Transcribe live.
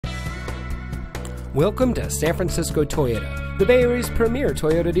Welcome to San Francisco Toyota, the Bay Area's premier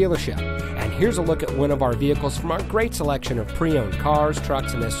Toyota dealership. And here's a look at one of our vehicles from our great selection of pre-owned cars,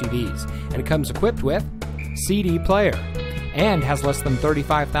 trucks, and SUVs. And it comes equipped with CD player and has less than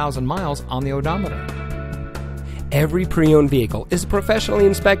 35,000 miles on the odometer. Every pre-owned vehicle is professionally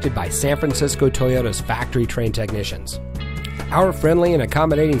inspected by San Francisco Toyota's factory-trained technicians. Our friendly and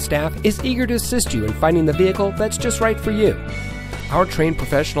accommodating staff is eager to assist you in finding the vehicle that's just right for you. Our trained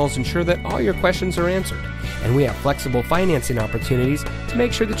professionals ensure that all your questions are answered, and we have flexible financing opportunities to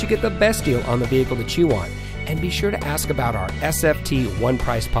make sure that you get the best deal on the vehicle that you want. And be sure to ask about our SFT one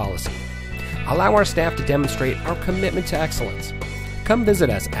price policy. Allow our staff to demonstrate our commitment to excellence. Come visit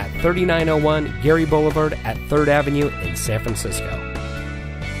us at 3901 Geary Boulevard at 3rd Avenue in San Francisco.